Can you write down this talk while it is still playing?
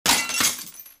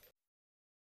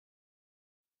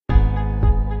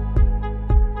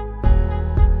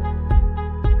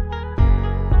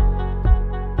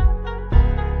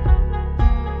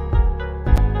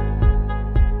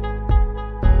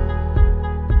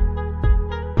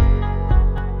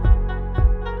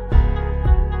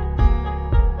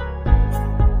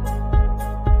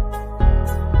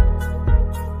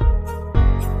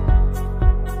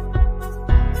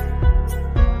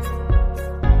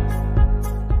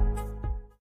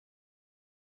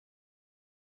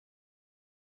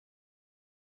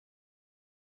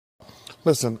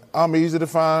Listen, I'm easy to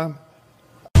find.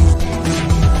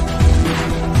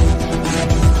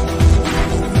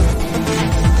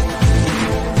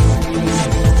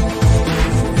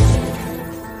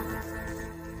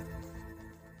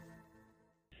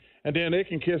 And then they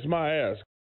can kiss my ass.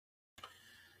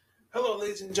 Hello,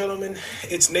 ladies and gentlemen.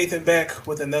 It's Nathan back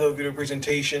with another video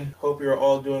presentation. Hope you're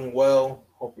all doing well.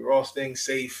 Hope you're all staying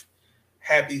safe.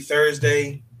 Happy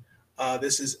Thursday.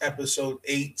 This is episode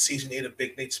 8, season 8 of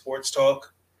Big Nate Sports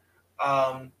Talk.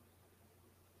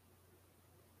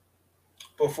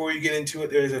 Before you get into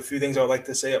it, there's a few things I'd like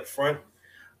to say up front.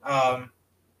 I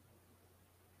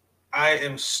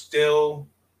am still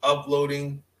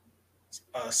uploading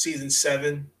season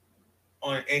 7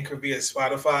 on Anchor via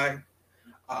Spotify.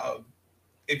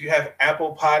 If you have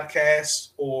Apple Podcasts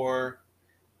or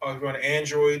if you're on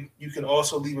Android, you can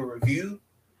also leave a review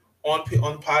on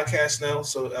podcast now.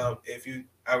 So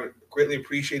I would greatly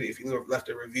appreciate it if you left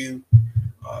a review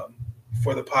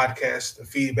for the podcast. The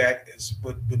feedback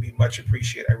would be much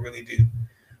appreciated. I really do.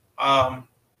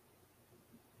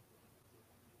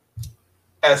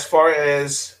 As far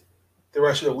as the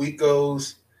rest of the week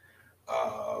goes,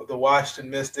 the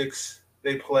Washington Mystics,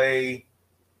 they play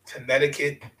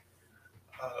Connecticut.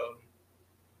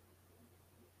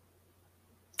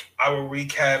 I will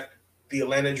recap the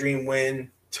Atlanta Dream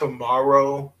win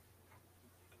tomorrow.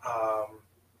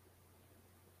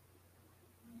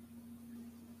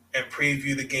 And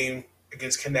preview the game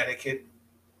against Connecticut.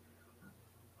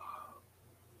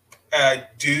 I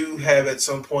do have at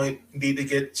some point need to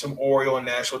get some Oriole and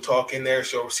National talk in there,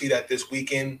 so we'll see that this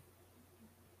weekend.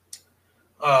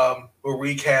 We'll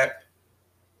recap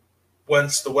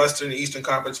once the Western and Eastern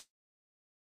Conference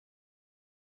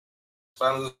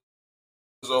Finals.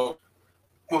 So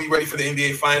we'll be ready for the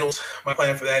NBA Finals. My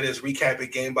plan for that is recap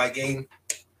it game by game.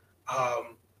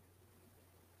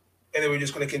 And then we're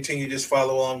just going to continue to just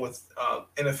follow along with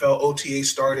NFL OTA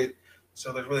started.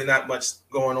 So there's really not much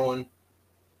going on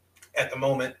at the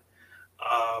moment.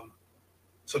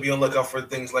 So be on the lookout for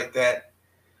things like that.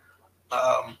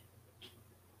 As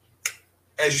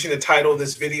you see the title of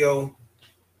this video,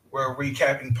 we're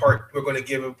recapping we're going to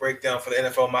give a breakdown for the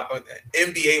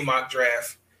NBA mock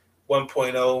draft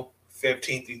 1.0,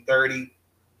 15 through 30.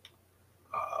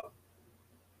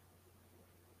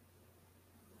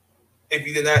 If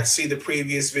you did not see the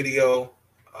previous video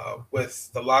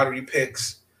with the lottery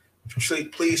picks,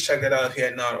 please check that out if you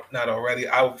had not already.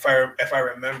 If I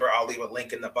remember, I'll leave a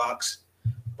link in the box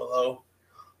below.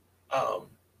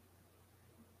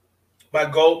 My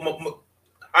goal,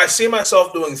 I see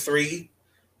myself doing 3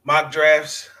 mock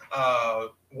drafts.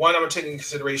 One, I'm going to take into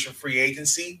consideration free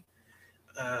agency.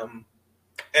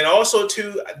 And also,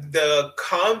 2, the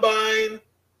combine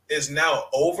is now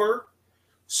over.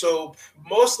 So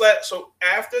so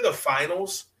after the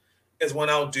finals is when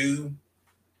I'll do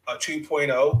a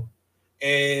 2.0,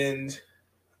 and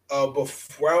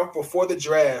before the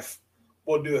draft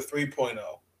we'll do a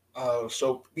 3.0.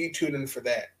 So be tuned in for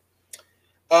that.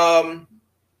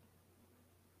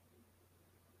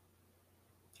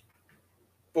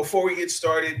 Before we get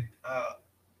started,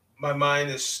 my mind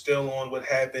is still on what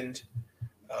happened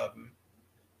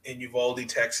in Uvalde,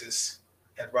 Texas,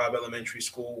 at Robb Elementary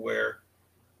School, where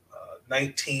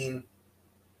 19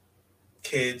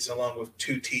 kids, along with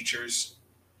 2 teachers,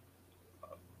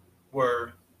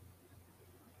 their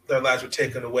lives were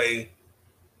taken away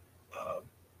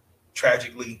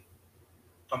tragically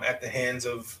at the hands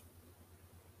of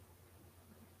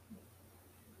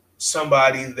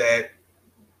somebody that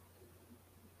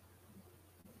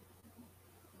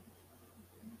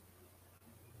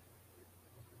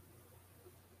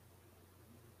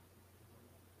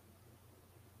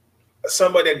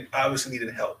obviously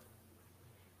needed help.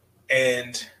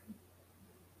 And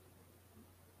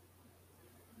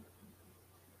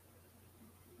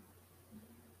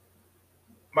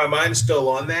my mind's still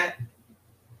on that.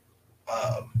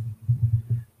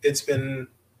 It's been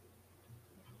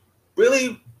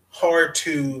really hard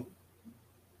to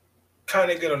kind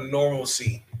of get a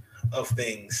normalcy of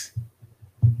things,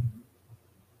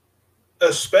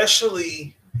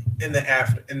 especially in the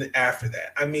after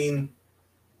that. I mean,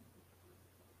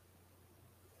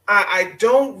 I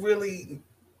don't really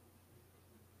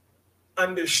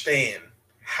understand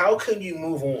how can you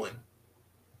move on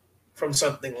from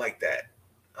something like that.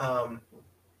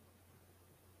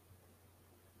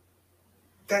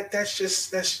 That's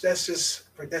just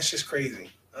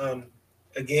crazy.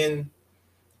 Again,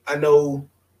 I know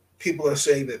people are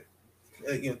saying that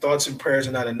thoughts and prayers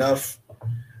are not enough,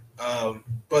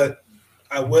 but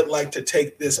I would like to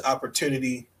take this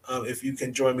opportunity, if you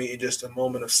can join me in just a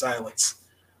moment of silence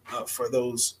for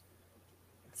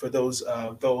for those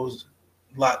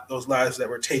lives that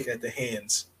were taken at the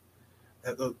hands.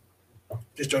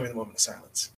 Just join me in a moment of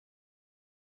silence.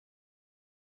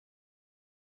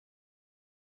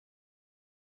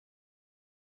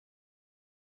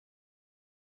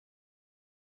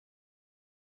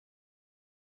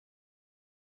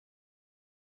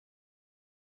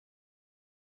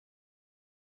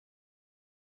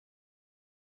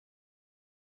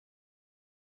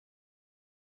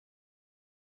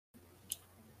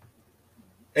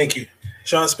 Thank you.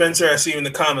 Sean Spencer, I see you in the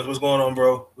comments. What's going on,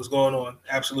 bro? What's going on?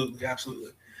 Absolutely,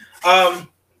 absolutely.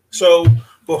 So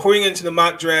before we get into the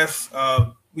mock draft,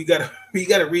 we gotta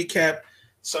recap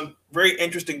some very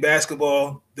interesting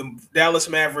basketball. The Dallas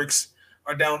Mavericks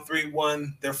are down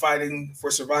 3-1. They're fighting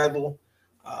for survival.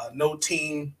 No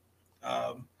team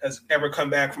has ever come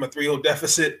back from a 3-0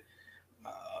 deficit,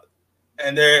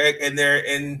 and they're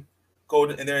in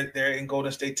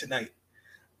Golden State tonight.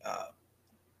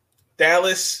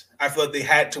 Dallas, I feel like they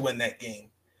had to win that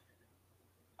game.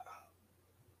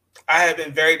 I have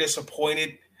been very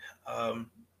disappointed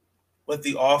with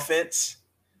the offense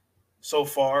so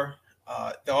far.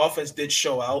 The offense did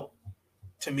show out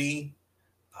to me,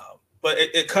 but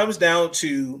it comes down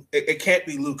to it can't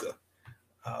be Luka.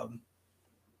 I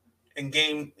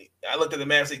looked at the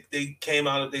Mavs.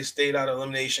 They stayed out of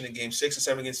elimination in game 6 and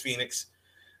 7 against Phoenix,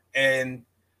 and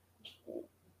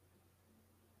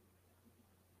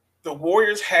the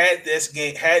Warriors had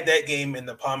that game in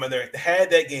the palm of their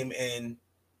and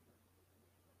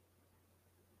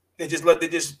they just let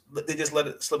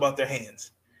it slip out their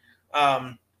hands.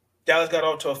 Dallas got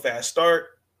off to a fast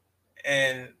start,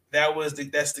 and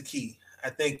that's the key.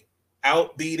 I think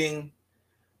outbeating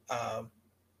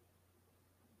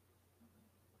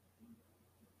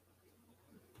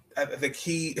the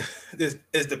key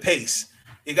is the pace.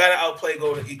 You got to outplay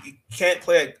Golden. You can't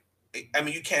play.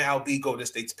 You can't outbeat Golden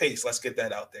State's pace. Let's get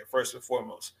that out there first and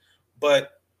foremost.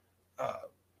 But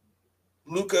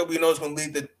Luka, we know, is going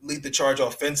to lead the charge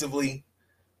offensively.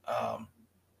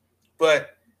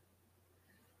 But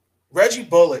Reggie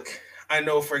Bullock, I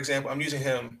know, for example, I'm using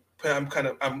him. I'm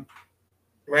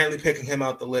randomly picking him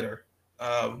out the litter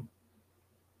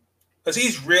because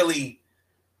he's really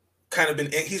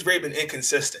he's really been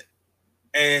inconsistent,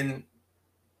 and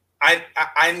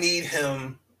I need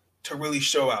him to really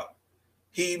show out.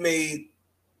 He made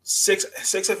six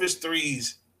of his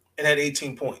threes and had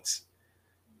 18 points.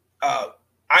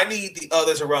 I need the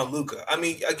others around Luka.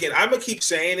 Again, I'm gonna keep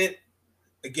saying it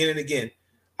again and again.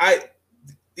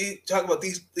 Talk about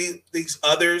these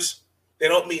others. They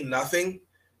don't mean nothing.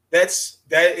 That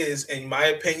is, in my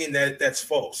opinion, that's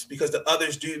false because the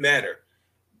others do matter.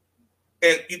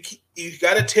 And you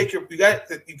got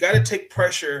to take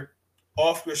pressure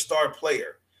off your star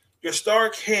player. Your star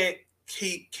can't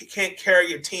carry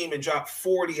your team and drop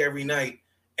 40 every night,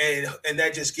 and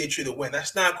that just gets you the win.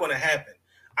 That's not going to happen.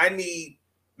 I need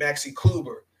Maxi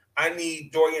Kluber. I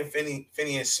need Dorian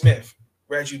Finney-Smith,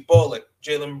 Reggie Bullock,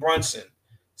 Jalen Brunson,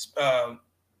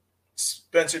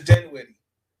 Spencer Dinwiddie,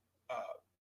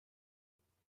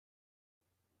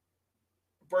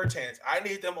 Bertans. I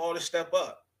need them all to step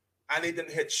up. I need them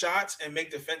to hit shots and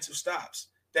make defensive stops.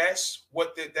 That's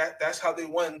how they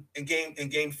won in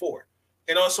game 4.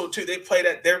 And also, too, they played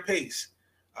at their pace.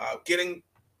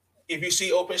 If you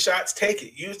see open shots, take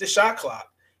it. Use the shot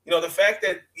clock. The fact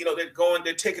that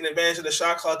they're taking advantage of the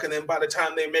shot clock, and then by the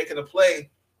time they're making a play,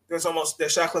 their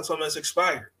shot clock's almost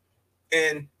expired.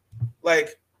 And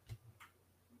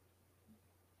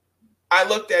I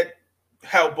looked at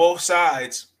how both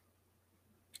sides,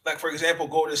 for example,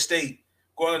 Golden State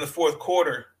going in the fourth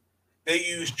quarter, they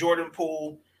used Jordan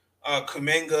Poole,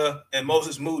 Kuminga, and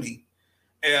Moses Moody,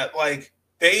 and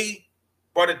they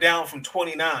brought it down from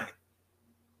 29.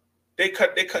 They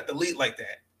cut the lead like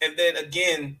that. And then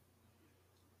again,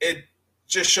 it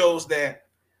just shows that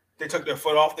they took their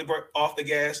foot off the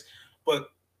gas. But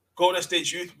Golden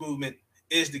State's youth movement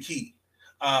is the key.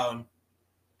 Now,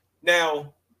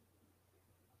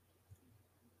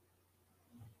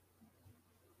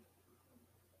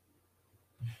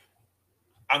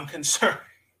 I'm concerned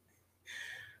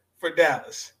for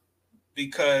Dallas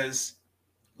because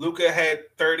Luka had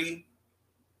 30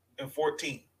 and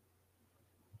 14.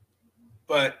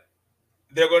 But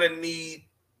they're going to need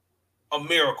a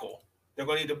miracle. They're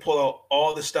going to need to pull out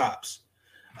all the stops.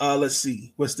 Let's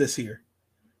see. What's this here?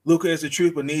 Luka is the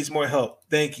truth, but needs more help.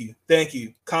 Thank you.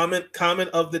 Comment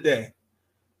of the day.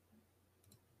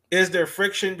 Is there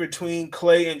friction between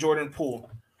Clay and Jordan Poole?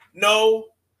 No,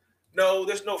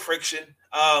 there's no friction.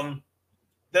 I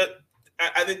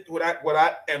think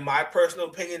what in my personal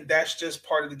opinion, that's just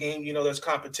part of the game. There's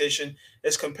competition.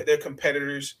 They're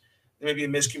competitors. There may be a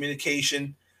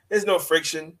miscommunication. There's no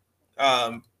friction.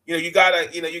 You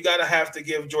gotta have to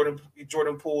give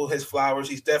Jordan Poole his flowers.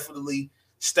 He's definitely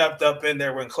stepped up in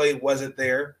there when Clay wasn't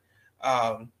there.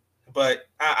 But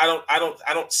I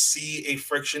don't see a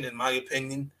friction in my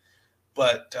opinion.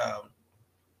 But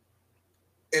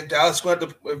if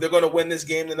they're going to win this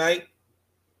game tonight,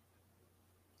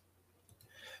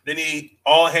 they need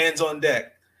all hands on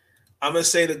deck. I'm gonna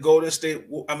say the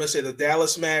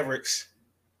Dallas Mavericks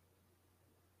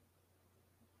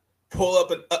pull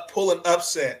an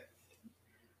upset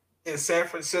in San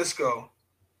Francisco.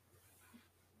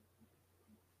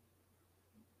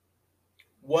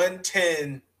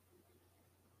 110-104.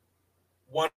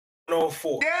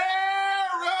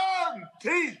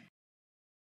 Guaranteed.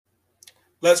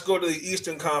 Let's go to the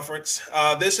Eastern Conference.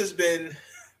 This has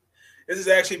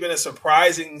actually been a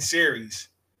surprising series.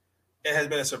 It has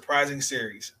been a surprising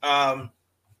series.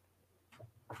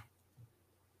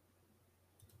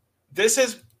 This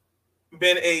has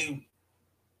been a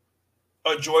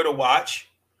joy to watch,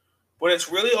 but it's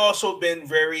really also been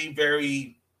very,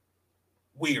 very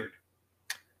weird.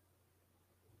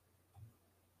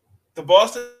 The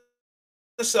Boston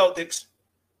Celtics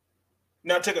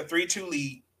now took a 3-2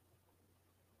 lead,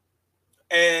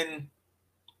 and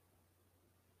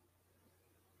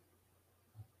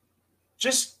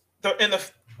just the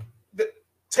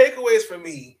takeaways for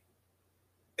me,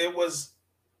 it was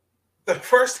the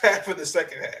first half of the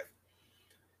second half.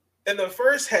 In the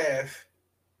first half,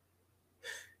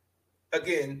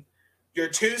 again, your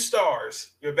two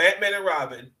stars, your Batman and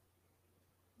Robin,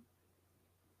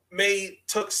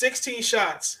 took 16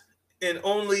 shots and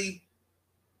only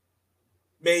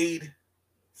made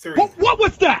 3. What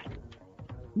was that?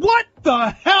 What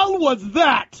the hell was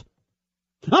that?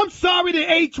 I'm sorry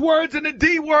the H words and the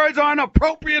D words aren't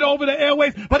appropriate over the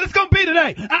airways, but it's going to be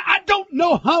today. I don't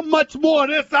know how much more of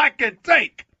this I can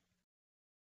take.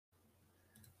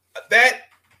 That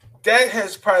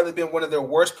has probably been one of their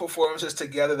worst performances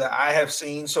together that I have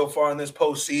seen so far in this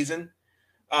postseason.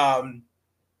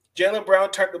 Jaylen Brown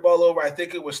turned the ball over, I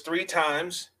think it was 3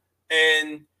 times,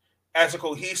 and as a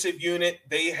cohesive unit,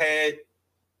 they had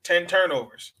 10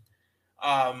 turnovers.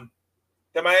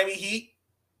 The Miami Heat,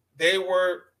 they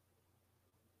were,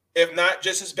 if not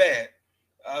just as bad.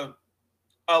 A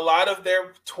lot of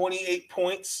their 28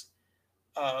 points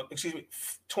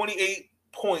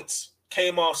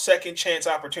came off second chance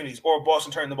opportunities, or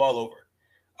Boston turned the ball over.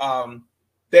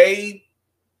 They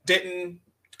didn't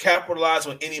capitalize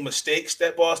on any mistakes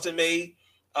that Boston made.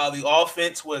 The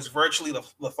offense was virtually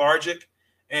lethargic,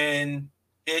 and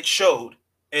it showed.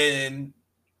 And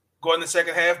going in the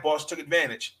second half, Boston took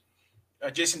advantage.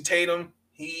 Jason Tatum,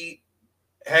 he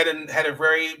had a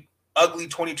very ugly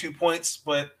 22 points,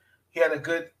 but he had a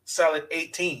good solid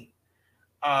 18.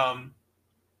 I'm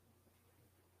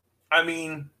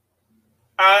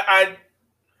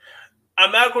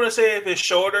not going to say if his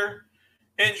shoulder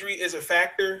injury is a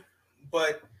factor,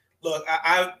 but look,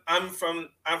 I'm from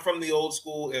the old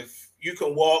school. If you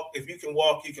can walk,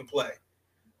 you can play.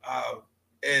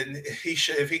 And if he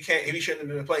shouldn't have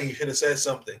been playing, he should have said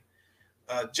something.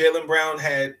 Jaylen Brown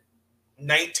had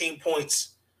 19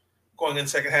 points going in the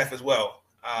second half as well.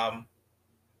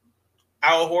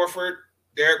 Al Horford,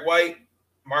 Derek White,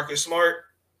 Marcus Smart,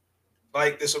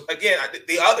 like this again.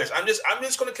 The others. I'm just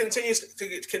going to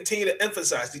continue to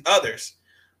emphasize the others.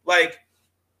 Like,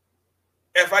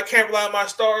 if I can't rely on my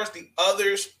stars, the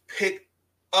others pick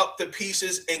up the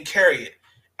pieces and carry it.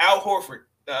 Al Horford,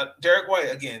 Derek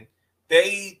White, again,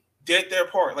 they did their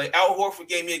part. Like, Al Horford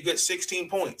gave me a good 16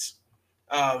 points.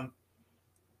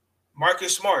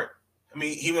 Marcus Smart,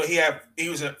 he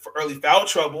was in early foul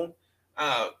trouble.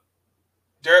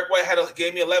 Derek White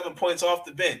gave me 11 points off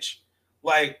the bench.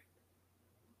 Like,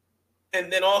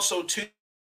 and then also two,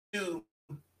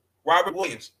 Robert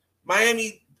Williams.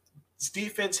 Miami's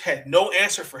defense had no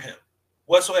answer for him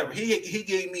whatsoever. He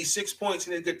gave me 6 points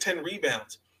and a good 10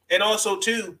 rebounds. And also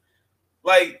too,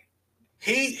 like,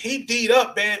 he D'd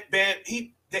up Bam.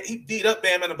 He D'd up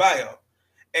Bam Adebayo.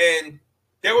 And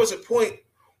there was a point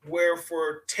where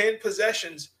for 10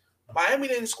 possessions, Miami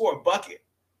didn't score a bucket.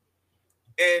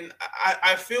 And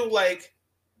I feel like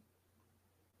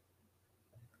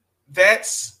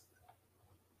that's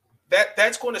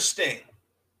going to sting.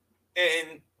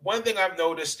 And one thing I've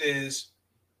noticed is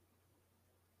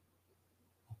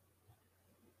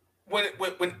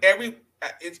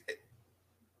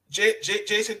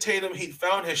Jason Tatum, he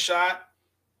found his shot,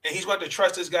 and he's going to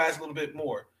trust his guys a little bit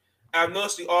more. I've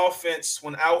noticed the offense,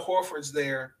 when Al Horford's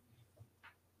there,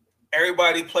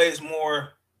 everybody plays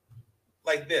more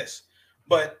like this.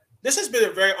 But this has been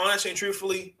a very honest and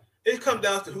truthfully, it comes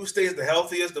down to who stays the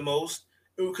healthiest the most,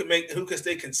 who can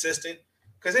stay consistent.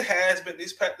 Because there has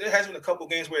been a couple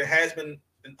games where it has been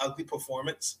an ugly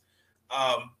performance.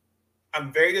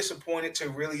 I'm very disappointed to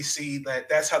really see that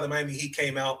that's how the Miami Heat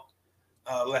came out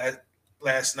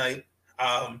last night.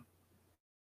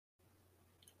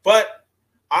 But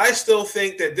I still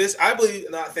think that I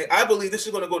believe this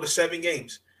is going to go to 7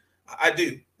 games. I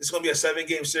do. This is going to be a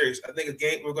 7-game series. I think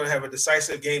we're going to have a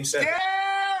decisive game 7.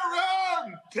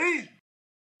 Guaranteed.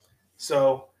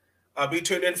 So I'll be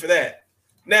tuned in for that.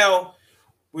 Now,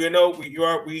 we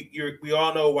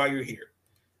all know why you're here.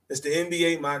 It's the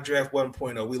NBA Mock Draft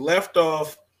 1.0. We left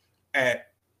off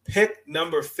at pick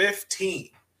number 15.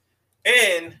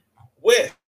 And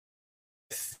with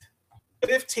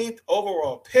 15th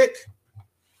overall pick,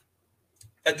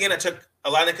 again, I took a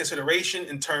lot of consideration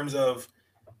in terms of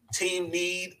team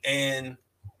need and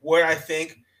where I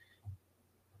think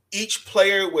each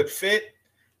player would fit.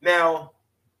 Now,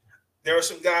 there are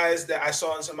some guys that I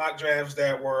saw in some mock drafts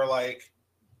that were like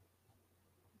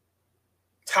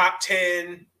top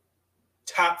 10,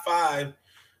 top 5,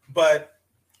 but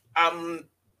I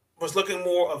was looking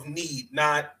more of need,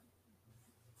 not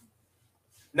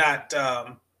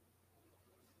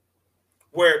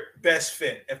where best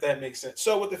fit, if that makes sense.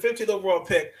 So with the 15th overall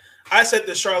pick, I said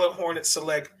the Charlotte Hornets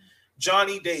select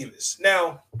Johnny Davis.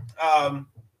 Now,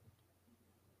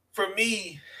 for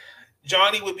me,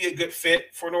 Johnny would be a good fit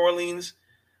for New Orleans.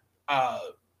 I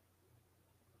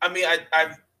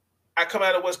come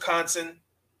out of Wisconsin.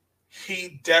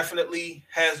 He definitely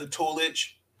has the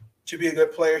toolage to be a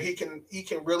good player. He can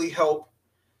really help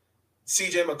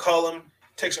CJ McCollum,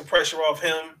 take some pressure off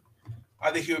him.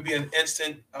 I think he would be an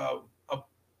instant.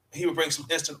 He would bring some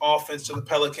instant offense to the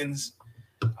Pelicans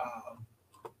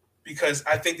because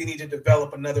I think they need to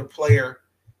develop another player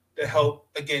to help,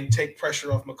 again, take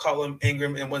pressure off McCollum,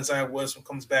 Ingram, and when Zion Williamson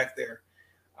comes back there.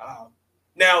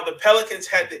 Now, the Pelicans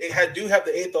do have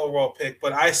the 8th overall pick,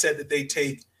 but I said that they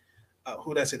take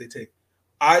who did I say they take?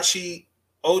 Ochai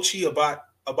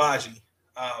Agbaji.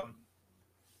 I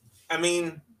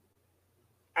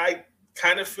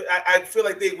feel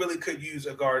like they really could use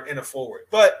a guard and a forward,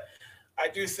 but I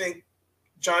do think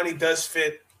Johnny does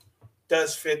fit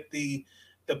the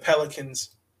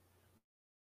Pelicans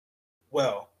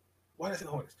well. Why did I say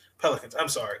Hornets? Pelicans. I'm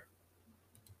sorry.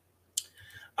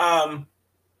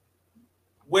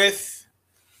 With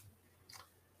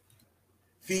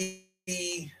the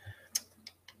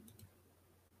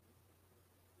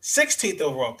 16th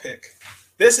overall pick,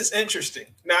 this is interesting.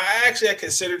 Now, I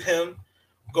considered him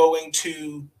going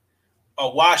to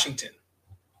Washington.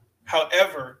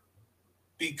 However,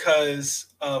 because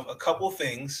of a couple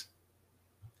things,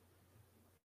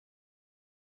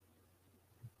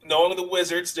 knowing the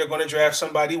Wizards, they're going to draft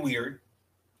somebody weird,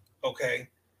 okay?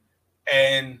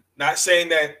 And not saying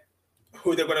that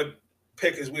who they're going to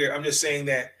pick is weird. I'm just saying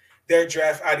that their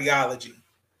draft ideology.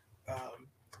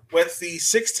 With the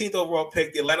 16th overall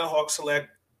pick, the Atlanta Hawks select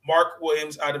Mark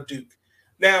Williams out of Duke.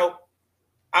 Now,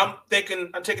 I'm taking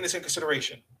this in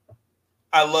consideration.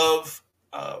 I love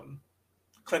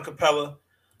Clint Capella,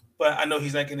 but I know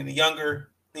he's not getting any younger.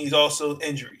 And he's also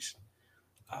injuries.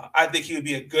 I think he would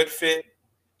be a good fit.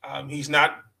 He's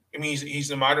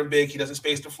a modern big. He doesn't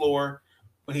space the floor,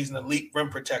 but he's an elite rim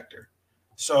protector.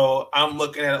 So I'm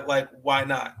looking at it like, why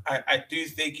not? I do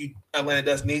think Atlanta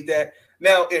does need that.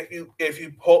 Now, if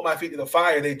you hold my feet to the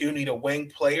fire, they do need a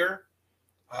wing player.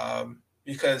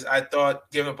 Because I thought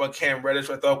giving up on Cam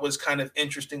Reddish, I thought was kind of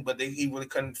interesting, but they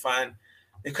couldn't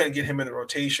get him in the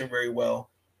rotation very well.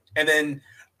 And then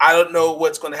I don't know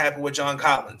what's going to happen with John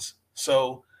Collins.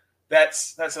 So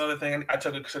that's another thing I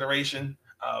took into consideration.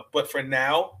 But for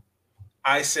now,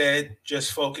 I said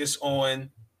just focus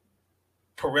on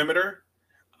perimeter.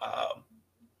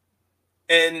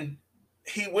 And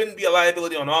he wouldn't be a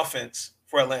liability on offense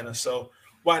for Atlanta. So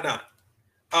why not?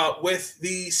 With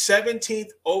the 17th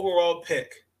overall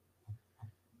pick,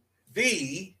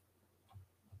 the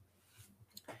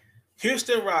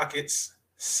Houston Rockets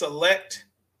select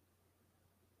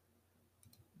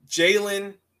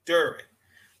Jalen Duren.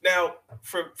 Now,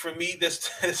 for me,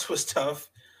 this was tough.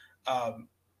 Have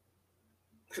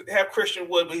Christian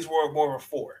Wood, but he's more of a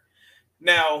 4.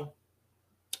 Now,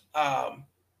 I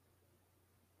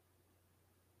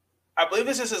believe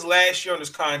this is his last year on his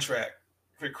contract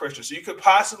for Christian, so you could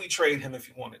possibly trade him if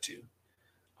you wanted to.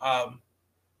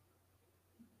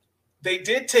 They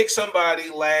did take somebody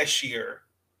last year.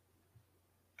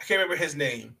 I can't remember his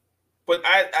name, but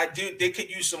they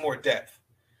could use some more depth.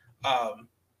 I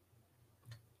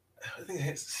think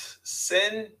it's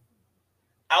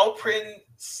Alprin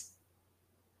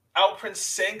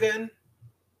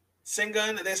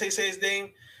Sengun, they say his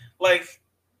name. Like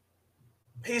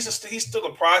he's still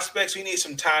a prospect, so he needs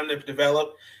some time to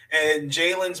develop. And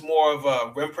Jalen's more of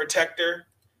a rim protector.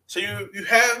 So you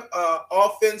have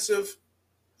offensive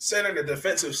center and a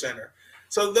defensive center.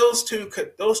 So those two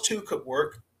could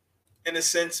work in a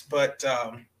sense, but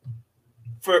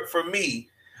for me,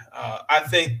 I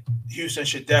think Houston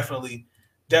should definitely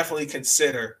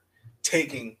consider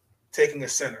taking a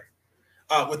center.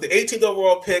 With the 18th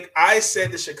overall pick, I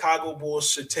said the Chicago Bulls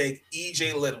should take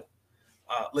EJ Liddell,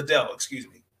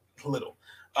 Little.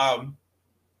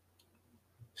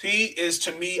 He is,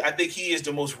 to me, I think he is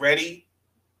the most ready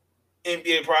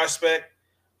NBA prospect.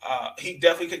 He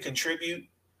definitely could contribute.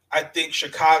 I think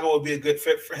Chicago would be a good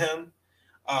fit for him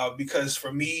because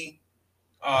for me,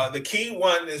 the key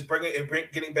one is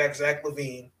getting back Zach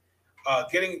LaVine,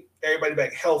 getting everybody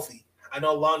back healthy. I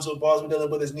know Lonzo Ball's been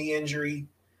dealing with his knee injury.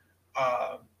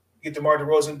 Get DeMar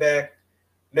DeRozan back,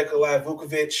 Nikolai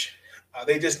Vukovic.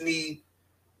 They just need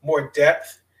more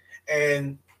depth.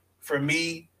 And for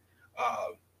me,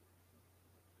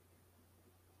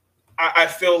 I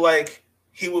feel like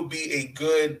he would be a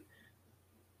good,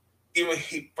 even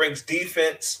he brings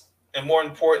defense, and more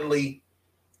importantly,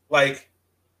 like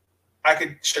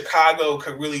Chicago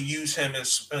could really use him in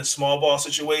small ball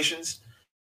situations.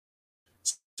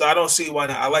 So I don't see why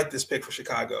not. I like this pick for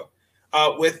Chicago.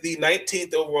 With the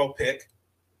 19th overall pick,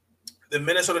 the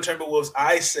Minnesota Timberwolves,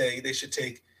 I say they should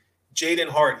take Jaden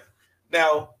Hardy.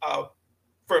 Now,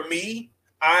 for me,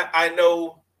 I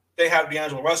know they have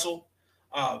D'Angelo Russell,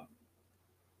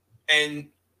 and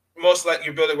most likely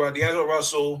you're building around D'Angelo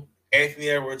Russell, Anthony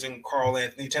Edwards, and Karl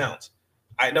Anthony Towns.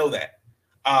 I know that.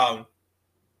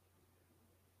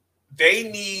 They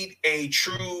need a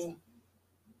true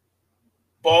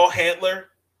ball handler.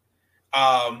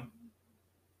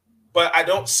 But I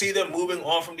don't see them moving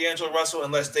on from D'Angelo Russell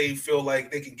unless they feel like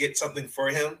they can get something for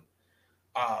him.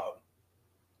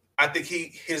 I think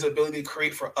his ability to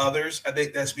create for others, I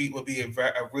think that would be a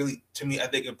really, to me, I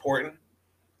think important.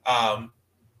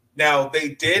 Now, they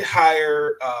did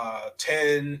hire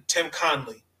Tim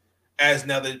Conley as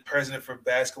now the president for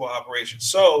basketball operations.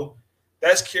 So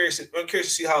that's curious. I'm curious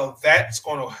to see how that's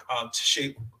going to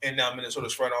shape in now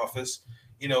Minnesota's front office.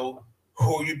 You know,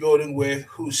 who are you building with?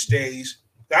 Who stays?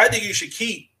 I think you should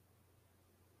keep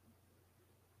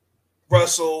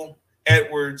Russell,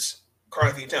 Edwards, Karl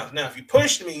Anthony Towns. Now, if you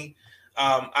pushed me,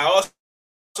 I also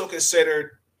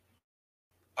considered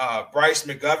Bryce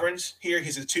McGovern here.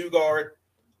 He's a 2-guard.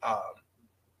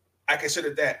 I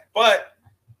considered that. But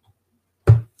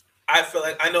I feel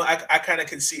like I kind of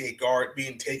can see a guard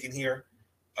being taken here.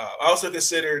 I also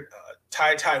considered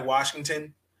Ty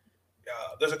Washington.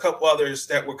 There's a couple others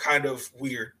that were kind of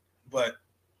weird, but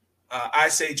I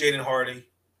say Jaden Hardy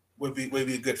would be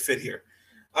a good fit here.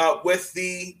 With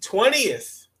the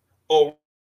 20th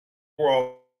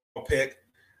overall pick,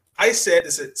 I said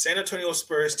this at San Antonio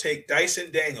Spurs take Dyson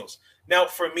Daniels. Now,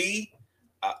 for me,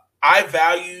 I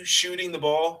value shooting the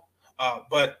ball,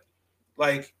 but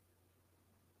like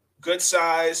good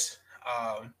size.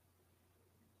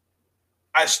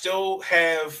 I still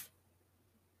have.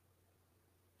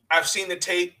 I've seen the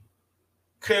tape.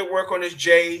 Could work on his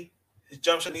J. His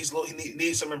jump shot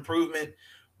needs some improvement,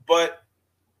 but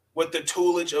with the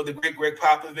toolage of the great Greg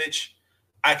Popovich,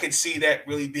 I could see that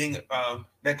really being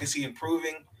that could see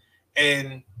improving,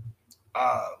 and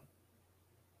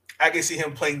I can see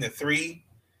him playing the 3,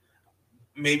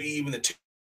 maybe even the 2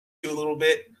 a little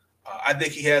bit. I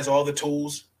think he has all the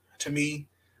tools. To me,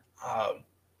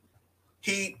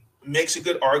 he makes a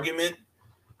good argument.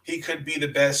 He could be the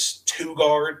best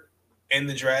 2-guard in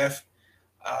the draft.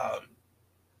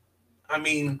 I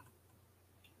mean,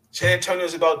 San Antonio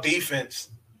is about defense,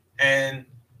 and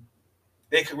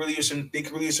they could really use some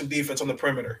defense on the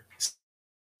perimeter.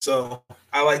 So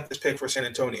I like this pick for San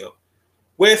Antonio.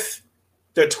 With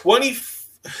the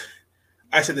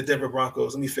I said the Denver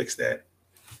Broncos. Let me fix that.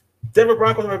 Denver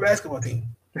Broncos are a basketball team.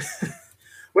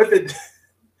 With the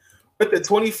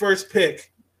 21st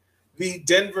pick, the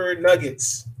Denver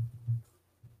Nuggets.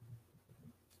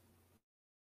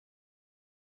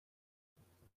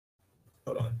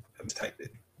 Hold on. I just typed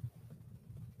it.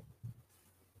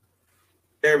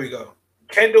 There we go.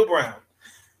 Kendall Brown.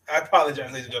 I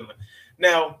apologize, ladies and gentlemen.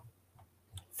 Now,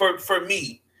 for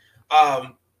me,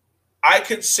 I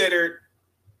considered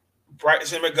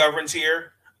Bryson McGovern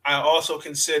here. I also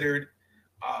considered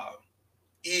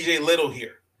EJ Little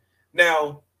here.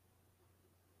 Now,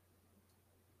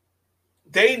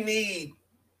 they're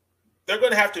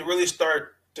going to have to really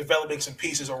start developing some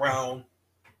pieces around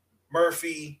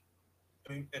Murphy,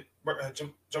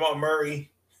 Jamal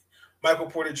Murray, Michael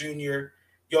Porter Jr.,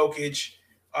 Jokic.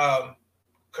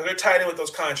 because they're tied in with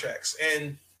those contracts,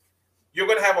 and you're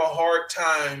going to have a hard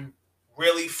time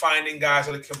really finding guys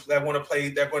that want to play.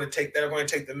 That are going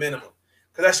to take the minimum,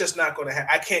 because that's just not going to happen.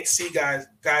 I can't see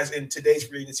guys in today's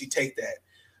free agency take that.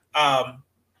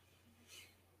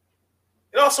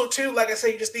 And also, too, like I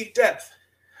say, you just need depth.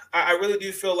 I really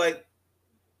do feel like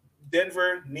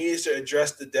Denver needs to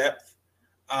address the depth,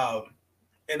 and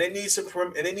they need some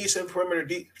perimeter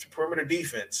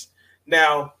defense.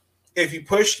 Now, if you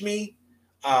pushed me,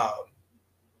 I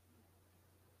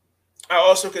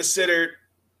also considered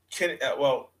like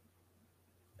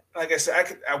I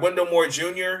said, Wendell Moore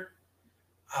Jr.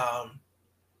 I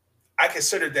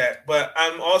considered that, but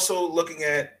I'm also looking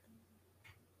at.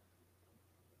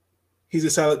 He's a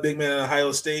solid big man at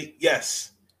Ohio State.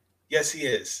 Yes, he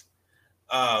is.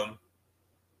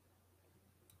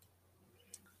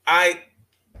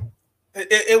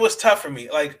 It was tough for me.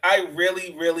 Like, I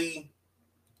really, really,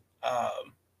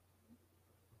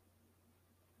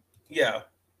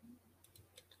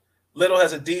 Little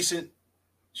has a decent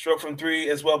stroke from three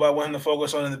as well, but I want him to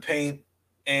focus on in the paint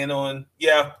and on.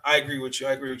 Yeah, I agree with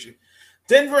you.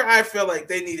 Denver, I feel like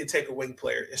they need to take a wing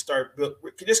player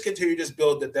and continue to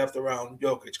build the depth around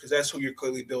Jokic, because that's who you're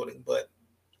clearly building. But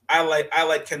I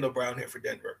like Kendall Brown here for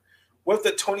Denver. With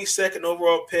the 22nd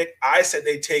overall pick, I said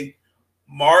they take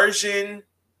Marjon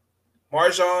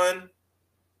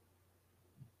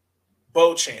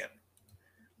Beauchamp.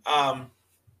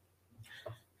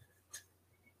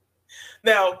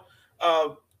 Now,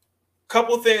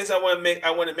 couple things I want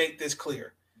to make this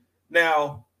clear.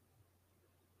 Now,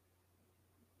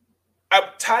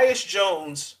 Tyus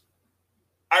Jones.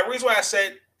 The reason why I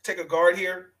said take a guard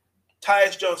here,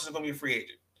 Tyus Jones is going to be a free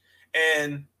agent,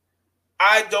 and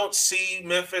I don't see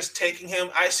Memphis taking him.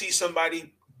 I see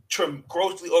somebody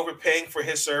grossly overpaying for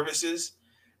his services,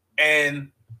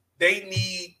 and they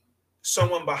need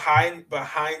someone behind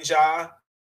Ja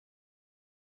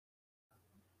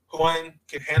who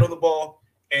can handle the ball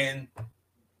and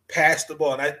pass the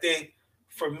ball. And I think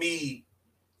for me,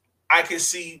 I can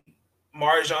see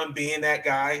Marjon being that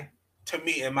guy, to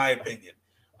me, in my opinion.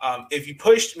 If you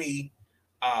pushed me,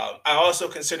 I also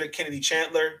considered Kennedy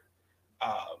Chandler.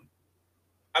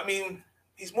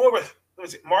 He's more of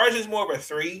Marjon's more of a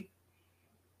three,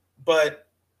 but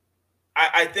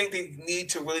I think they need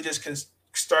to really just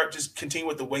continue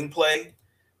with the wing play,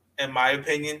 in my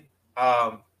opinion.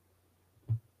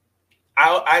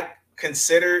 I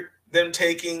considered them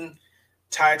taking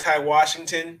Ty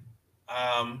Washington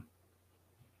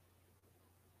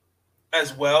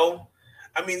as well.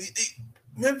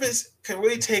 Memphis can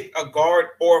really take a guard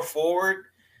or a forward.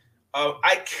 It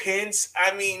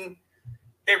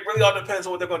really all depends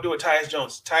on what they're going to do with Tyus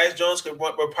Jones. Tyus Jones will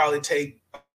probably take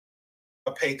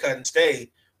a pay cut and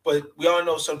stay, but we all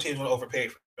know some teams will overpay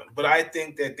for him. But I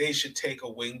think that they should take a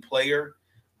wing player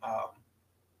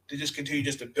to just continue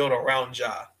to build around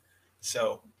Ja.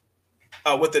 So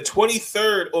with the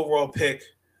 23rd overall pick,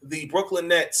 the Brooklyn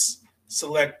Nets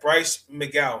select Bryce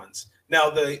McGowens. Now,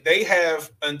 they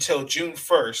have until June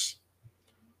 1st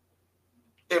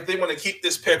if they want to keep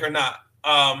this pick or not,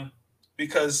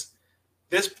 because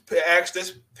this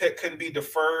pick can be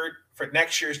deferred for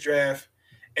next year's draft,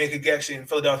 and in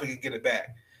Philadelphia could get it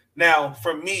back. Now,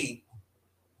 for me,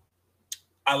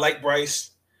 I like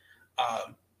Bryce.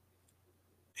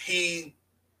 He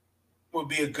would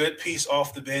be a good piece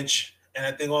off the bench, and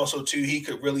I think also too he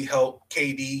could really help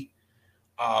KD.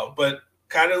 But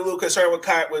kind of a little concerned with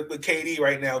KD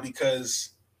right now, because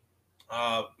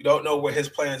we don't know what his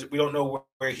plans. We don't know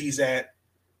where he's at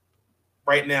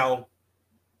right now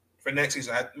for next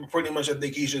season. I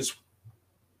think he's just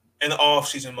in the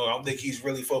off-season mode. I don't think he's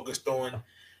really focused on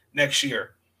next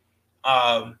year.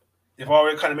 They've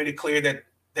already kind of made it clear that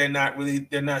they're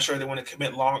not sure they want to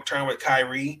commit long-term with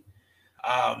Kyrie.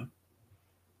 And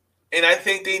I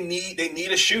think they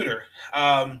need a shooter.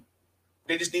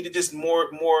 They just needed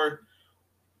more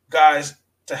guys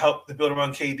to help to build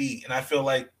around KD, and I feel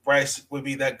like Bryce would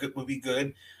be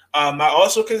good. I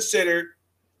also considered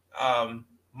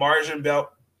Marjon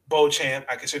Beauchamp.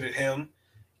 I considered him,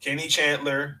 Kenny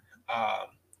Chandler,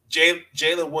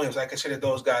 Jalen Williams. I considered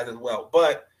those guys as well.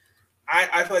 But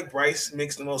I feel like Bryce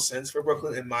makes the most sense for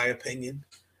Brooklyn, in my opinion.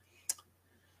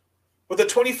 With the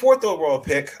 24th overall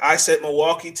pick, I said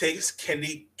Milwaukee takes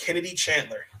Kennedy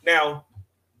Chandler. Now,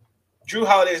 Jrue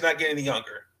Holiday is not getting any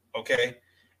younger, okay?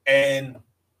 And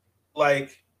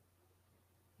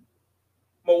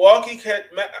Milwaukee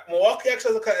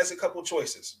actually has a couple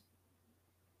choices.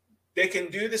 They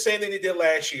can do the same thing they did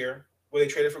last year, where they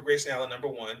traded for Grayson Allen, number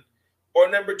one, or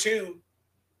number two,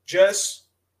 just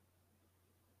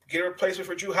get a replacement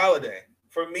for Jrue Holiday.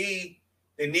 For me,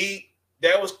 They need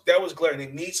that was glaring. They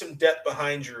need some depth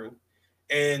behind Drew,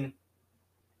 and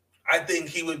I think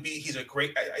he's a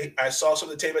great. I saw some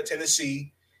of the tape at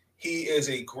Tennessee. He is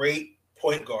a great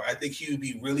point guard. I think he would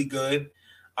be really good.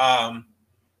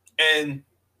 And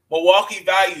Milwaukee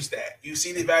values that. You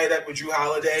see the value of that with Drew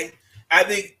Holiday. I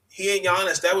think he and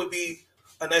Giannis, that would be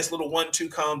a nice little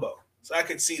 1-2 combo. So I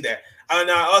could see that.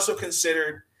 And I also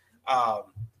considered Jalen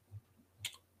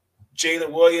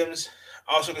Williams.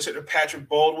 I also considered Patrick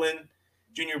Baldwin,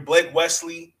 Jr., Blake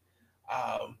Wesley,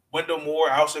 Wendell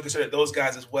Moore. I also considered those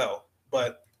guys as well.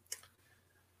 But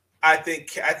I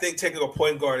think taking a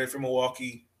point guard for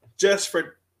Milwaukee just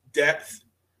for depth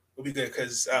would be good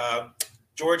because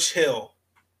George Hill,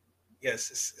 yes,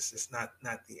 this is not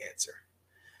the answer.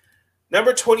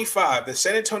 Number 25, the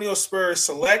San Antonio Spurs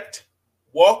select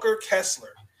Walker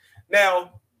Kessler.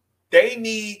 Now, I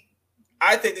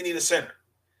think they need a center.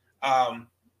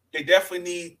 They definitely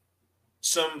need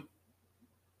some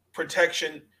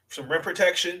protection, some rim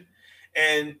protection,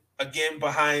 and again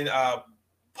behind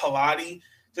Pilati,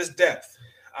 just depth.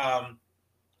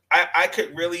 I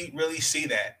could really, really see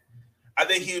that. I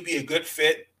think he would be a good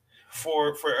fit for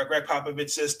a Greg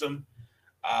Popovich system.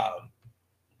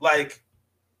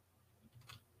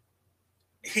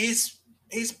 He's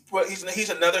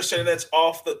another center that's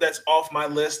off my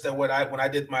list that when I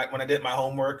did my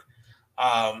homework.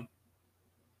 I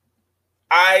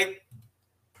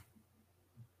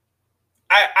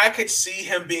could see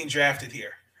him being drafted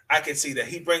here. I could see that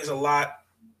he brings a lot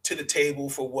to the table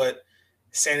for what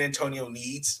San Antonio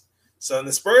needs. So and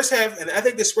the Spurs have, and I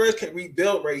think the Spurs can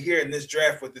rebuild right here in this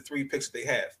draft with the 3 picks they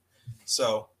have.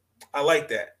 So I like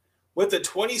that. With the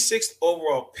 26th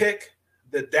overall pick,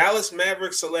 the Dallas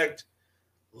Mavericks select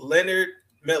Leonard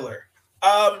Miller.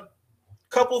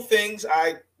 Couple things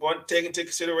I want to take into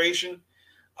consideration.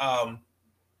 I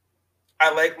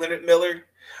like Leonard Miller,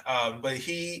 but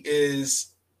he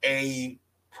is a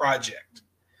project.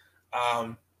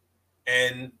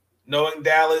 And knowing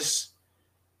Dallas,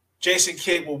 Jason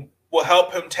Kidd will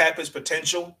help him tap his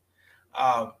potential.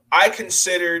 I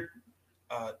considered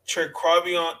Trey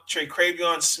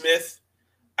Cravion Smith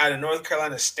out of North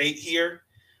Carolina State here.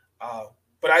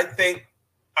 But I think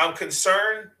I'm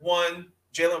concerned, one,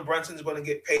 Jalen Brunson's going to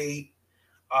get paid.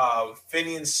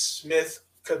 Finian Smith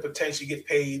could potentially get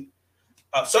paid.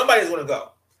 Somebody's going to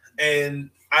go. And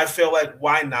I feel like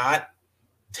why not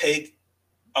take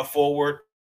a forward?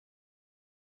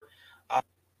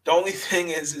 The only thing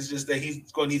is just that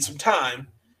he's going to need some time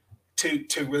to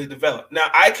really develop. Now,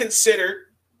 I considered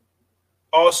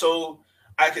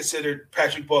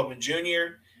Patrick Baldwin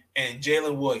Jr. and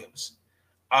Jalen Williams.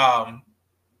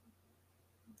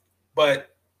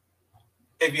 But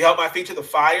if you held my feet to the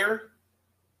fire,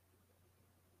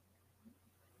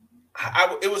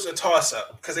 it was a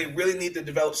toss-up because they really need to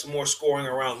develop some more scoring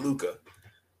around Luka.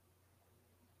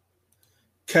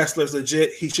 Kessler's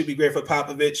legit. He should be great for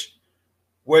Popovich.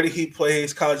 Where did he play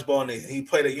his college ball, Nathan? He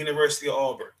played at University of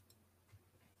Auburn.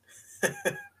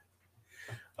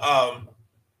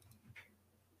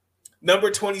 Number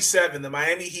 27, the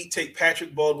Miami Heat take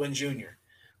Patrick Baldwin Jr.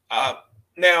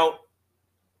 Now,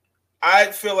 I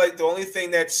feel like the only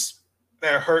thing that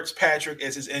hurts Patrick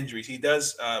is his injuries. He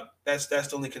does. That's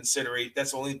the only consideration. That's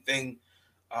the only thing.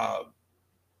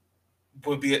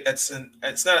 Would be it's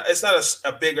not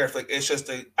a big red flag. It's just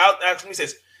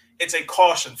it's a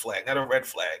caution flag, not a red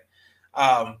flag.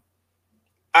 I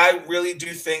really do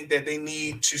think that they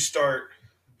need to start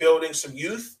building some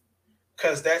youth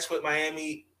because that's what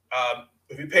Miami.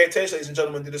 If you pay attention, ladies and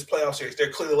gentlemen, to this playoff series,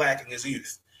 they're clearly lacking is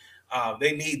youth.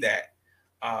 They need that.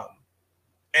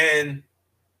 And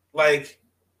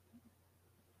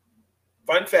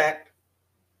fun fact,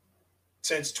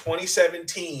 since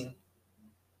 2017,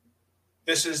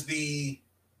 this is the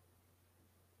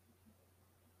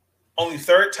only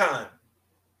third time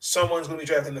someone's going to be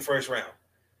drafted in the first round.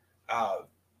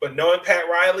 But knowing Pat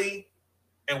Riley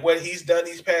and what he's done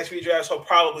these past 3 drafts, he'll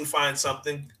probably find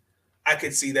something. I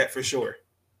could see that for sure.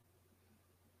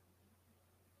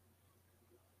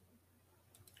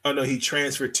 Oh, no, he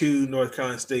transferred to North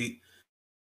Carolina State.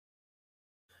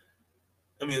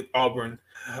 Auburn,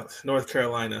 North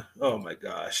Carolina. Oh, my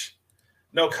gosh.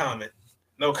 No comment.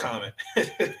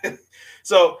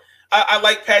 So I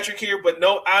like Patrick here, but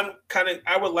no, I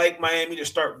would like Miami to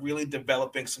start really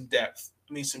developing some depth.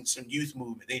 Some youth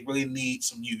movement. They really need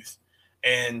some youth.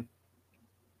 And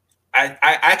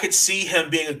I could see him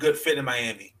being a good fit in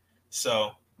Miami.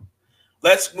 So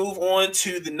let's move on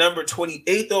to the number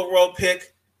 28th overall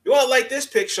pick. You all like this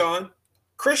pick, Sean?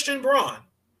 Christian Braun.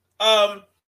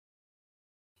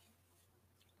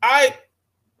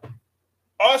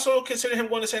 also consider him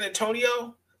going to San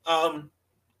Antonio.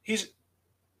 He's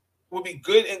will be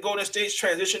good in Golden State's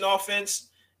transition offense,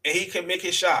 and he can make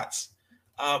his shots.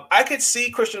 I could see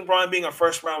Christian Braun being a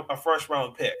first round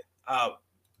pick.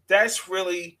 That's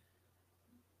really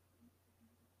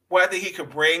what I think he could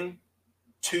bring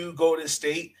to Golden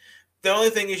State. The only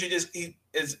thing is he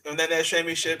is in that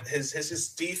championship,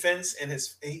 his defense and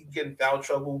he can get in foul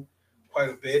trouble quite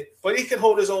a bit, but he can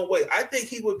hold his own weight. I think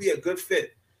he would be a good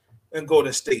fit in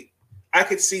Golden State. I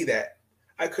could see that.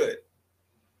 I could.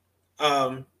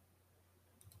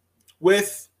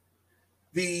 With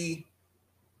the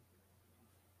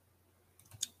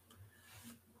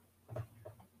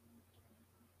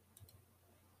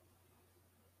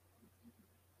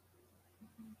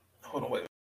hold on, wait.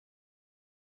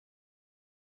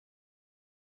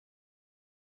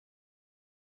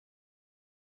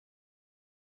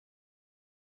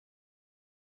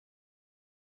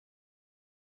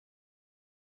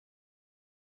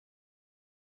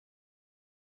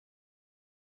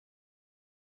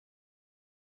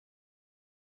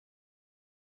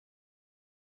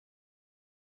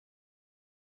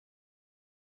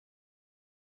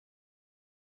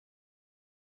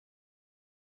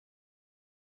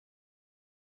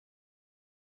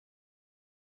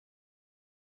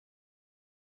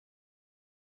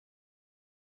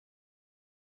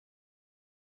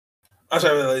 I'm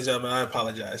sorry, ladies and gentlemen. I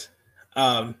apologize.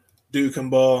 Duke can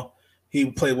ball. He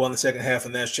played well in the second half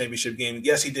of the national championship game.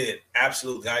 Yes, he did.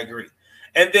 Absolutely. I agree.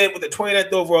 And then with the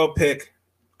 29th overall pick,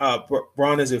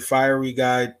 Braun is a fiery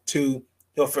guy, too.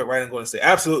 He'll fit right in Golden State.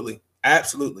 Absolutely.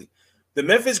 Absolutely. The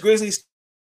Memphis Grizzlies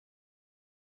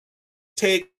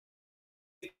take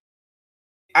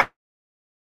 – I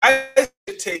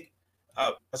take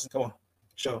come on.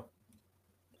 Show.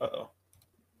 Uh-oh.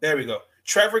 There we go.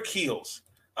 Trevor Keels.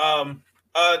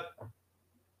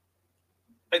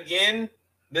 Again,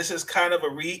 this is kind of a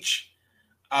reach.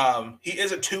 He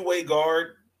is a two-way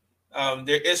guard.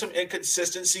 There is some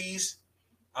inconsistencies.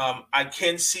 I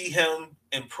can see him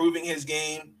improving his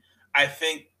game. I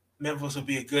think Memphis would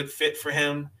be a good fit for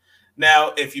him.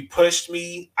 Now, if you pushed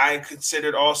me, I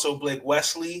considered also Blake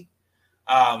Wesley.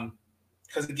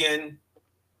 Because again,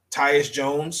 Tyus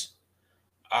Jones.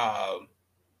 I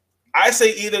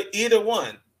say either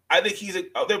one. I think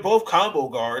they're both combo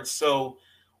guards, so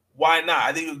why not?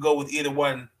 I think you could go with either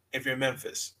one if you're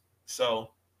Memphis.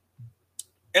 So,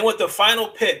 and with the final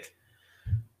pick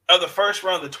of the first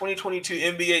round of the 2022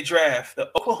 NBA draft, the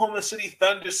Oklahoma City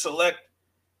Thunder select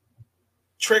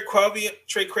Tre'Quavion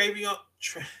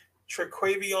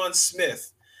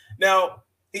Smith. Now,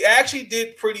 he actually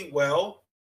did pretty well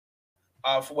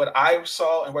for what I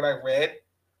saw and what I read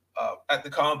at the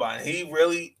Combine. He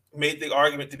really made the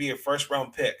argument to be a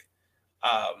first-round pick.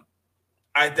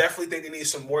 I definitely think they need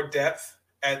some more depth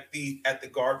at the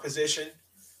guard position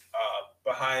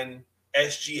behind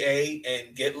SGA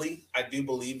and Giddey. I do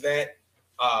believe that.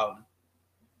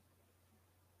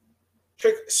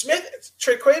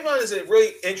 Tre'Quavion is a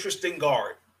really interesting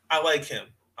guard. I like him.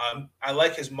 I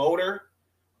like his motor.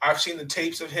 I've seen the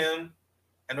tapes of him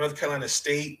at North Carolina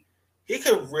State. He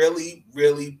could really,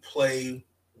 really play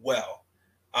well.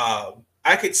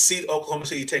 I could see Oklahoma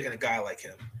City taking a guy like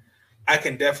him. I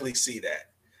can definitely see that.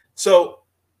 So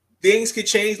things could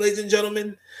change, ladies and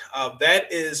gentlemen.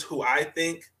 That is who I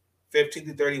think 15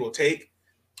 to 30 will take.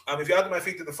 If y'all do my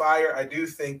feet to the fire, I do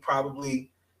think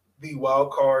probably the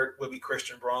wild card would be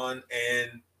Christian Braun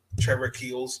and Trevor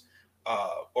Keels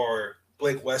or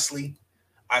Blake Wesley.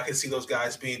 I can see those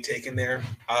guys being taken there.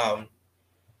 I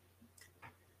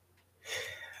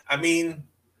mean,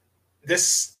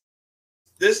 this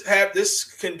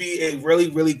can be a really,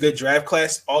 really good draft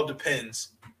class. All depends.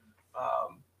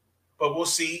 But we'll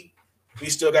see. We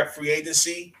still got free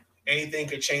agency. Anything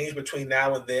could change between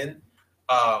now and then.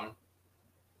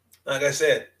 Like I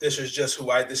said, this is just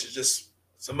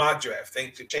a mock draft.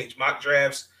 Things could change. Mock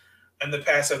drafts in the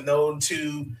past have known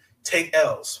to take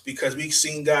L's because we've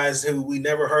seen guys who we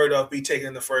never heard of be taken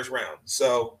in the first round.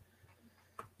 So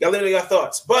y'all let me know your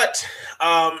thoughts. But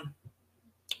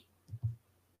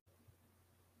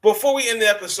before we end the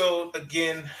episode,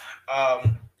 again,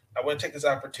 I want to take this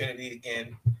opportunity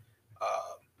again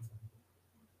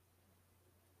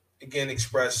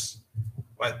express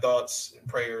my thoughts and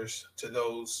prayers to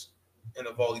those in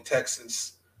Uvalde,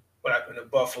 Texas, what happened in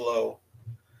Buffalo.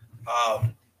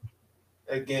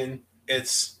 Again,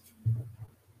 it's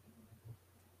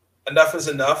enough is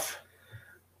enough.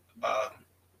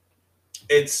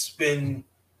 It's been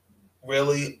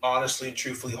really, honestly, and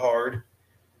truthfully hard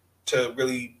to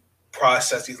really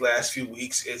process these last few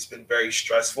weeks. It's been very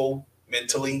stressful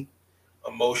mentally,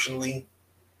 emotionally.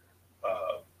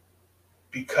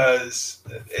 because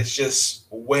it's just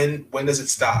when does it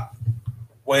stop?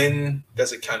 When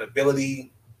does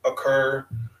accountability occur?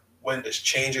 When does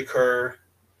change occur?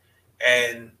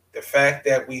 And the fact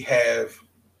that we have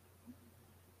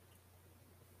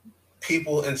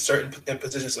people in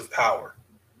positions of power,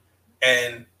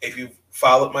 and if you've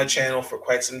followed my channel for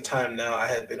quite some time now, I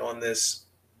have been on this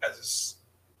as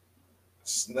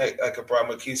like a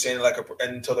problem. I keep saying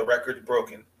until the record's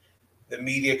broken. The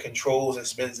media controls and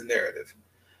spins the narrative,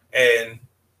 and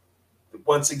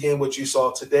once again, what you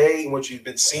saw today, what you've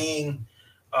been seeing,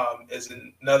 is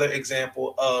another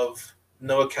example of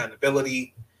no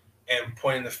accountability and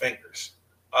pointing the fingers.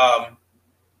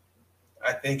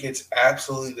 I think it's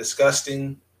absolutely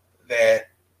disgusting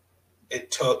that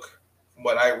it took, from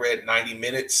what I read, 90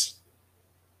 minutes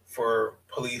for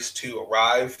police to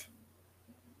arrive,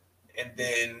 and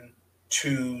then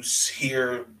to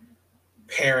hear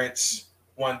parents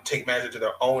want to take matters to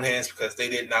their own hands because they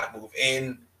did not move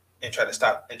in and try to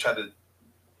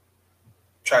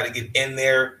get in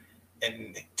there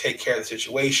and take care of the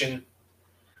situation.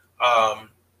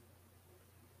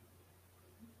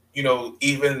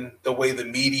 Even the way the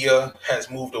media has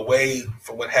moved away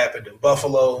from what happened in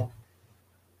Buffalo,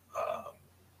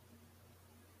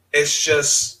 it's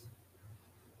just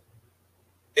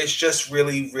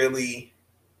really, really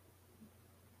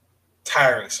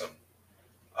tiresome.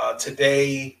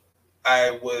 Today,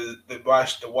 the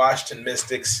Washington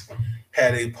Mystics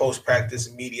had a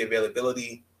post-practice media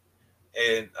availability,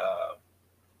 and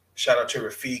shout out to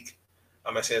Rafiq.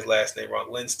 I'm gonna say his last name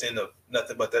wrong, Linston of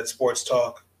Nothing But That Sports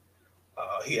Talk.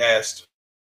 He asked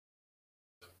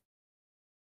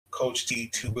Coach T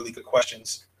two really good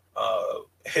questions.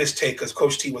 His take, because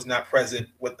Coach T was not present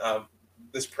with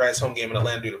this press home game in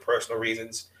Atlanta due to personal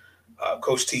reasons.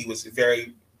 Coach T was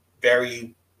very,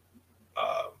 very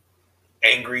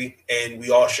angry, and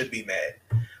we all should be mad.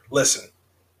 Listen,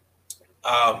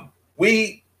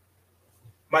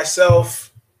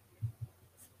 myself,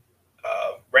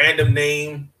 random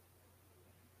name,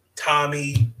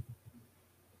 Tommy,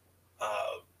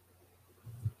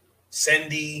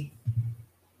 Cindy,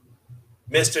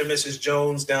 Mr. and Mrs.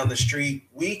 Jones down the street,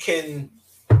 we can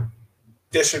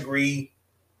disagree.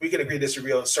 We can agree to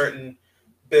disagree on certain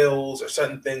bills or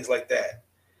certain things like that.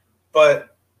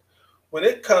 But when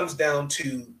it comes down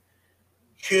to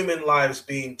human lives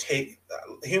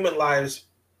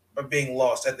are being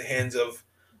lost at the hands of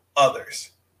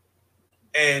others,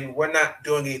 and we're not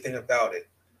doing anything about it,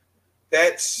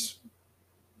 that's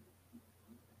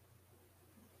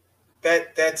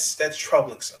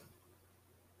troublesome.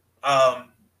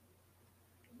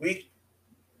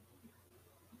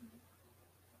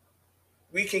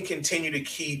 We can continue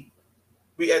to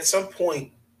at some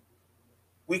point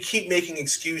we keep making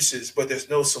excuses, but there's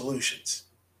no solutions,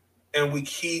 and we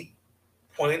keep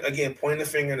pointing the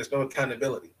finger, and there's no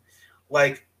accountability.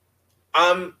 Like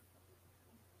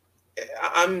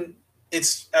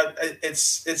it's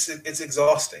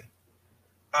exhausting.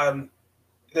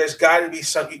 There's got to be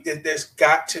something. There's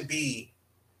got to be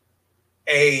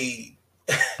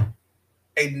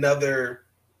another.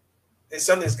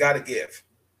 Something's got to give.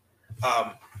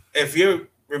 If you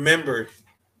remember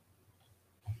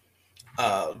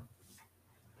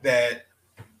that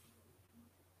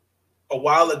a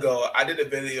while ago, I did a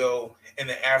video in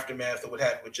the aftermath of what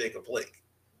happened with Jacob Blake,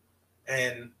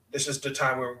 and this is the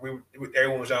time where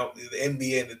everyone was out. The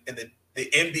NBA and the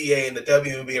NBA and the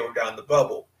WNBA were down the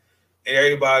bubble, and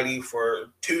everybody for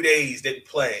 2 days didn't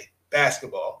play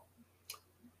basketball.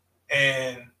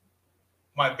 And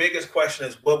my biggest question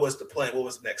is, what was the plan? What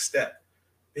was the next step?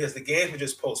 Because the games were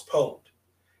just postponed.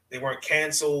 They weren't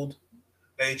canceled.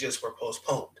 They just were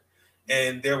postponed.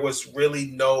 And there was really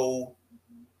no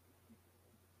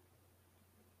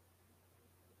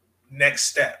next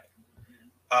step.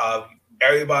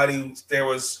 There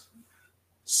was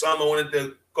some that wanted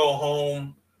to go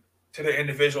home to their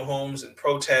individual homes and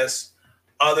protest.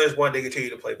 Others wanted to continue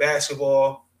to play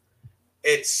basketball.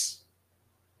 It's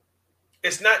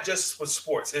not just with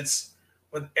sports. It's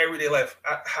with everyday life.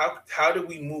 How do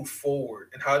we move forward,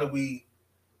 and how do we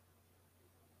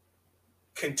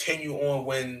continue on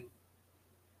when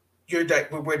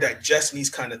we're digesting these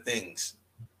kind of things,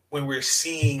 when we're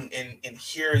seeing and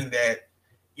hearing that,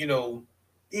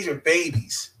 these are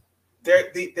babies.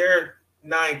 They're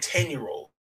 9, 10-year-olds.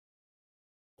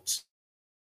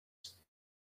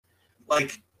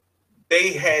 Like,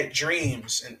 they had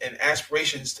dreams and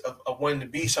aspirations of wanting to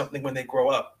be something when they grow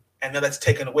up, and now that's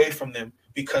taken away from them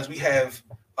because we have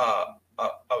a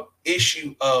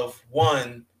issue of,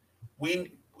 one, we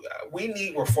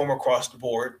need reform across the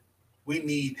board. We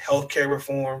need healthcare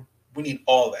reform. We need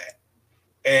all that.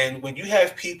 And when you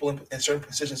have people in certain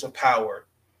positions of power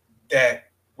that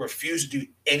refuse to do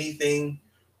anything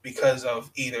because of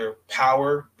either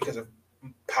power, because of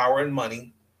power and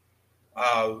money,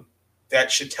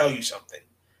 that should tell you something.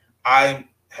 I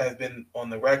have been on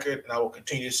the record, and I will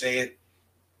continue to say it.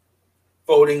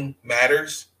 Voting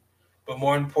matters, but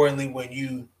more importantly, when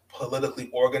you politically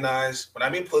organize, when I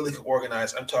mean politically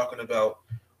organize, I'm talking about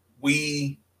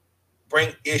we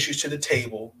bring issues to the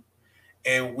table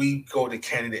and we go to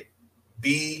candidate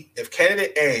B. If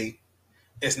candidate A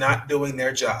is not doing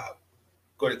their job,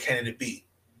 go to candidate B.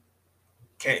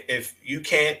 If you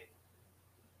can't,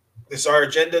 this is our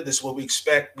agenda. This is what we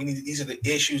expect. These are the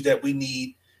issues that we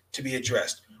need to be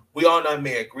addressed. We all not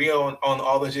may agree on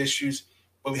all those issues,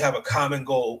 but we have a common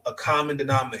goal, a common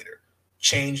denominator.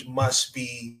 Change must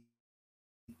be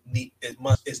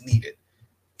is needed.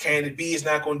 Candidate B is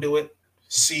not going to do it.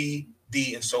 C,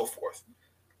 D, and so forth.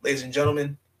 Ladies and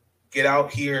gentlemen, get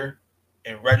out here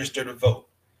and register to vote.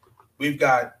 We've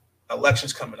got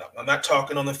elections coming up. I'm not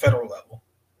talking on the federal level.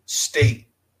 State,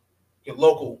 your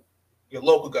local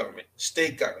government,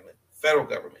 state government, federal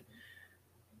government.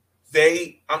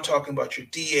 I'm talking about your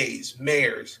DAs,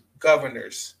 mayors,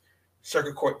 governors,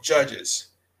 circuit court judges.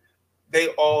 They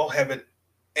all have an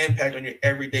impact on your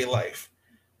everyday life.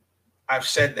 I've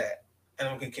said that, and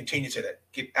I'm going to continue to that.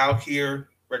 Get out here,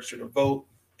 register to vote,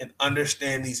 and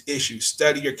understand these issues.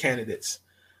 Study your candidates.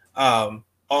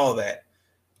 All that.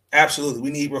 Absolutely.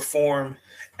 We need reform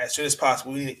as soon as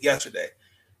possible. We need it yesterday.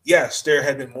 Yes, there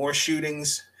have been more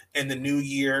shootings in the new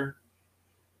year.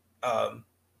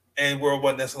 And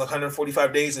we're that's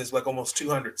 145 days, and it's like almost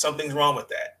 200. Something's wrong with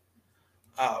that.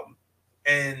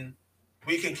 And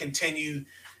we can continue.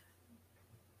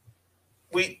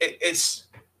 We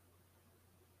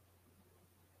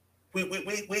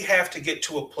have to get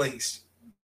to a place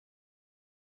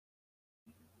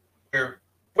where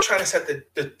we're trying to set set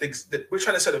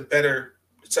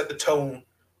the tone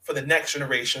for the next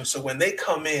generation. So when they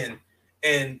come in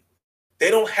and they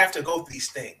don't have to go through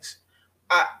these things.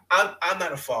 I'm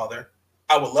not a father.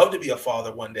 I would love to be a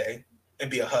father one day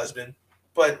and be a husband,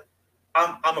 but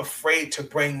I'm afraid to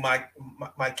bring my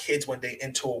kids one day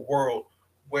into a world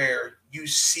where you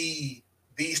see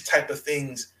these type of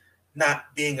things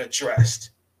not being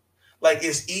addressed. Like,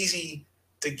 it's easy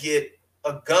to get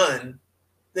a gun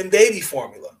than baby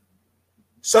formula.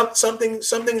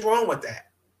 Something's wrong with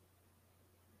that.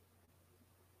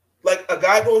 Like, a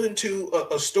guy goes into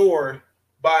a store,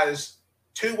 buys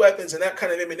 2 weapons and that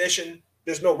kind of ammunition,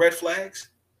 there's no red flags.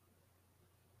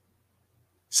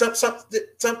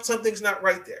 Something's not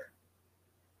right there.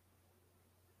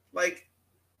 Like,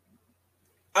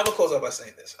 I'm gonna close out by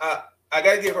saying this. I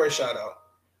gotta give her a shout out.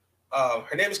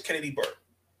 Her name is Kennedy Burke.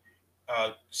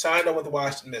 Signed on with the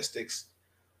Washington Mystics.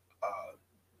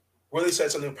 Really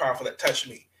said something powerful that touched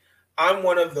me. I'm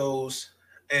one of those,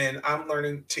 and I'm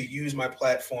learning to use my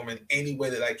platform in any way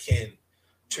that I can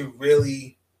to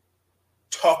really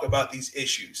talk about these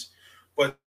issues.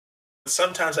 But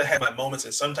sometimes I have my moments,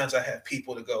 and sometimes I have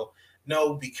people to go,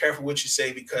 no, be careful what you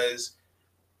say because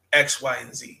X, Y,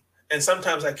 and Z. And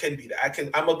sometimes I can be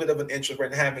that. I'm a bit of an introvert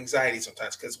and have anxiety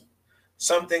sometimes because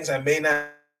some things I may not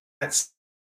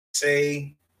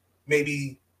say,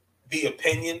 maybe the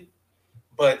opinion,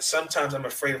 but sometimes I'm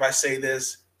afraid if I say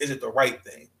this, is it the right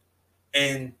thing?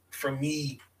 And for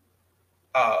me,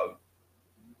 I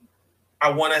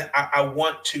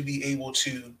want to be able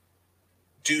to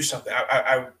do something.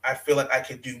 I feel like I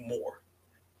can do more,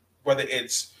 whether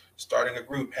it's starting a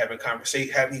group, having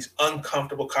these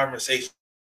uncomfortable conversations,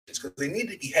 because they need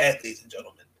to be had, ladies and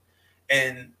gentlemen.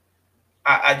 And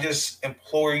I just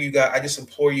implore you guys,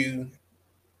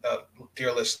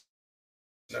 dear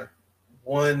listener,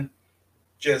 one,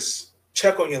 just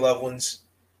check on your loved ones,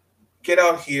 get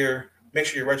out here, make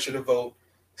sure you're registered to vote,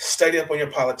 study up on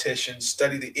your politicians,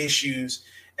 study the issues,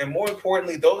 and more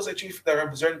importantly, those that are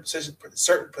in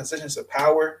certain positions of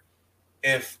power,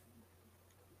 if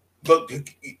look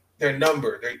their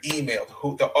number, their email,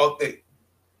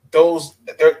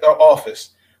 their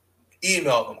office,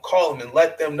 email them, call them, and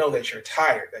let them know that you're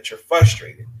tired, that you're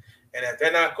frustrated, and if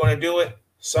they're not going to do it,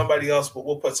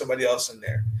 we'll put somebody else in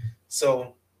there.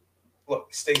 So,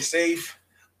 look, stay safe.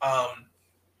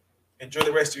 Enjoy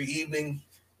the rest of your evening.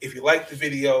 If you like the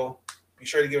video, be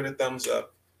sure to give it a thumbs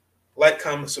up. Like,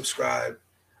 comment, subscribe.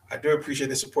 I do appreciate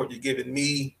the support you're giving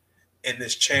me and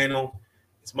this channel.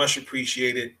 It's much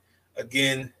appreciated.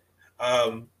 Again,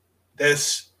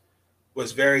 this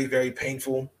was very, very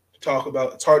painful to talk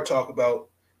about. It's hard to talk about,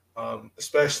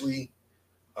 especially.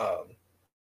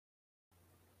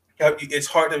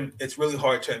 It's really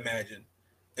hard to imagine.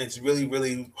 It's really,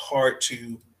 really hard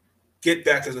to get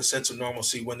back to the sense of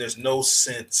normalcy when there's no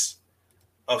sense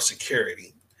of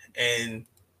security. And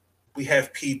we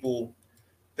have people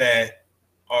that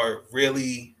are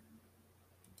really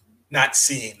not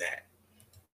seeing that.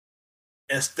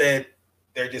 Instead,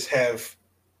 they're just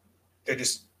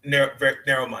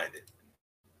narrow-minded,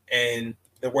 and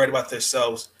they're worried about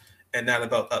themselves and not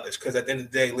about others. Because at the end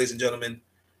of the day, ladies and gentlemen,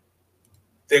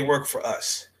 they work for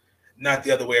us, not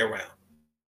the other way around.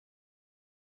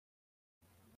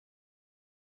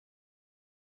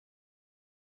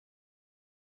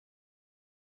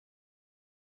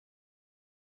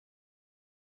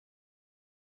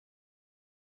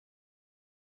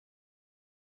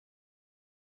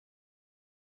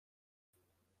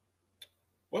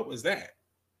 What was that?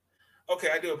 Okay,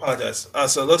 I do apologize.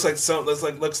 So it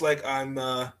looks like I'm.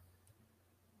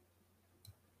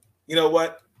 You know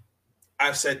what?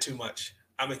 I've said too much.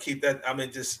 I'm gonna keep that. I'm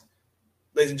gonna just,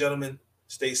 ladies and gentlemen,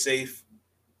 stay safe.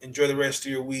 Enjoy the rest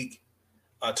of your week.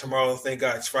 Tomorrow, thank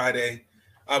God, it's Friday.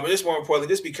 But just more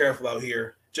importantly, just be careful out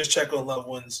here. Just check on loved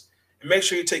ones and make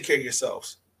sure you take care of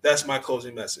yourselves. That's my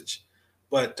closing message.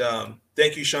 But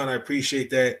thank you, Sean. I appreciate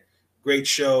that. Great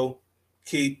show.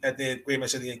 Great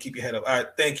message at the end. Keep your head up. All right,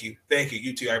 thank you.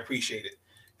 You too. I appreciate it.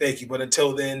 Thank you. But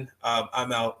until then,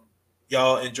 I'm out.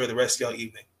 Y'all enjoy the rest of y'all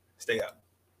evening. Stay up.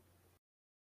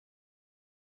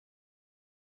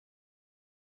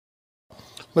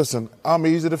 Listen, I'm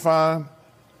easy to find.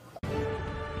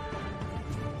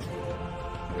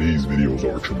 These videos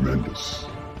are tremendous.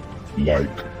 Like,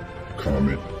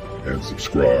 comment, and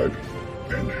subscribe,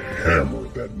 and hammer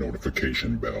that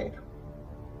notification bell.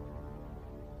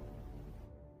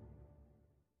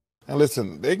 And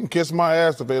listen, they can kiss my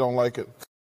ass if they don't like it.